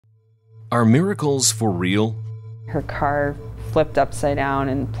Are miracles for real? Her car flipped upside down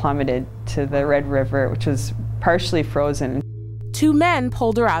and plummeted to the Red River, which was partially frozen. 2 men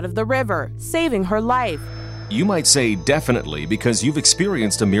pulled her out of the river, saving her life. You might say definitely because you've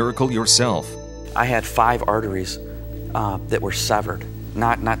experienced a miracle yourself. I had 5 arteries that were severed.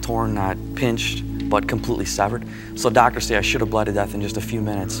 Not torn, not pinched, but completely severed. So doctors say I should have bled to death in just a few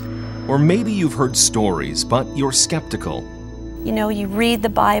minutes. Or maybe you've heard stories, but you're skeptical. You know, you read the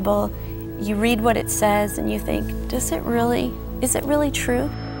Bible, you read what it says, and you think, is it really true?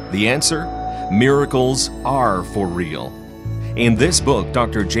 The answer? Miracles are for real. In this book,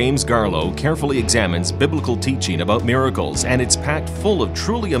 Dr. James Garlow carefully examines biblical teaching about miracles, and it's packed full of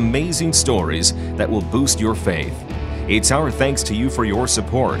truly amazing stories that will boost your faith. It's our thanks to you for your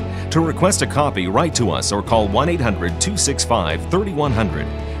support. To request a copy, write to us or call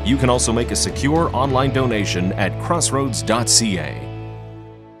 1-800-265-3100. You can also make a secure online donation at crossroads.ca.